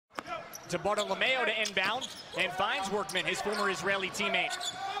To Bartolomeo to inbound, and finds Workman, his former Israeli teammate.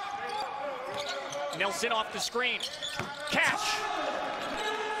 Nelson off the screen. Cash!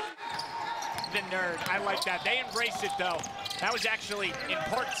 The nerd, I like that. They embrace it, though. That was actually, in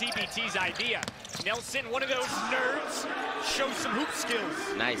part, TBT's idea. Nelson, one of those nerds, shows some hoop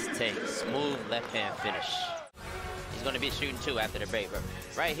skills. Nice take, smooth left-hand finish. He's going to be shooting two after the break. But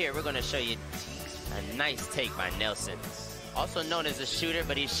right here, we're going to show you a nice take by Nelson. Also known as a shooter,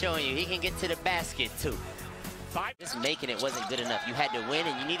 but he's showing you he can get to the basket, too. Just making it wasn't good enough. You had to win,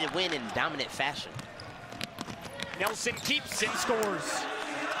 and you need to win in dominant fashion. Nelson keeps and scores.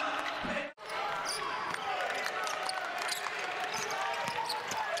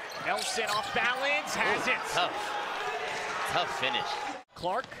 Nelson off balance, has it. Tough finish.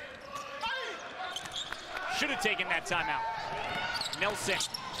 Clark should have taken that timeout. Nelson,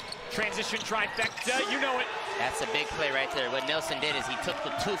 transition trifecta, you know it. That's a big play right there. What Nelson did is he took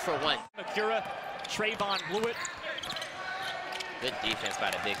the 2-for-1. Akira, Trayvon blew it. Good defense by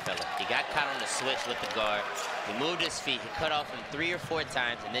the big fella. He got caught on the switch with the guard. He moved his feet. He cut off him 3 or 4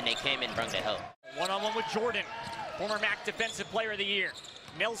 times, and then they came in and brought the help. One-on-one with Jordan, former MAC Defensive Player of the Year.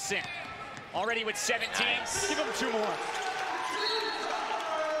 Nelson, already with 17. Nice. Give him 2 more.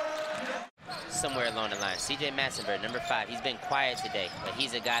 Somewhere along the line, C.J. Massenberg, number 5. He's been quiet today, but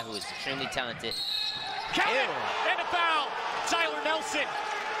he's a guy who is extremely talented. Count it! And a foul! Tyler Nelson.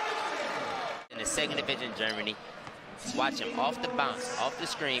 In the 2nd division, Germany. Watch him off the bounce, off the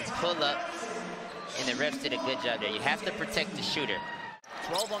screen, pull up, and the refs did a good job there. You have to protect the shooter.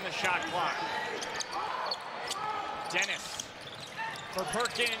 12 on the shot clock. Dennis for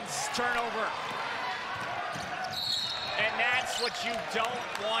Perkins, turnover. And that's what you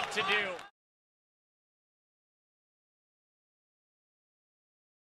don't want to do.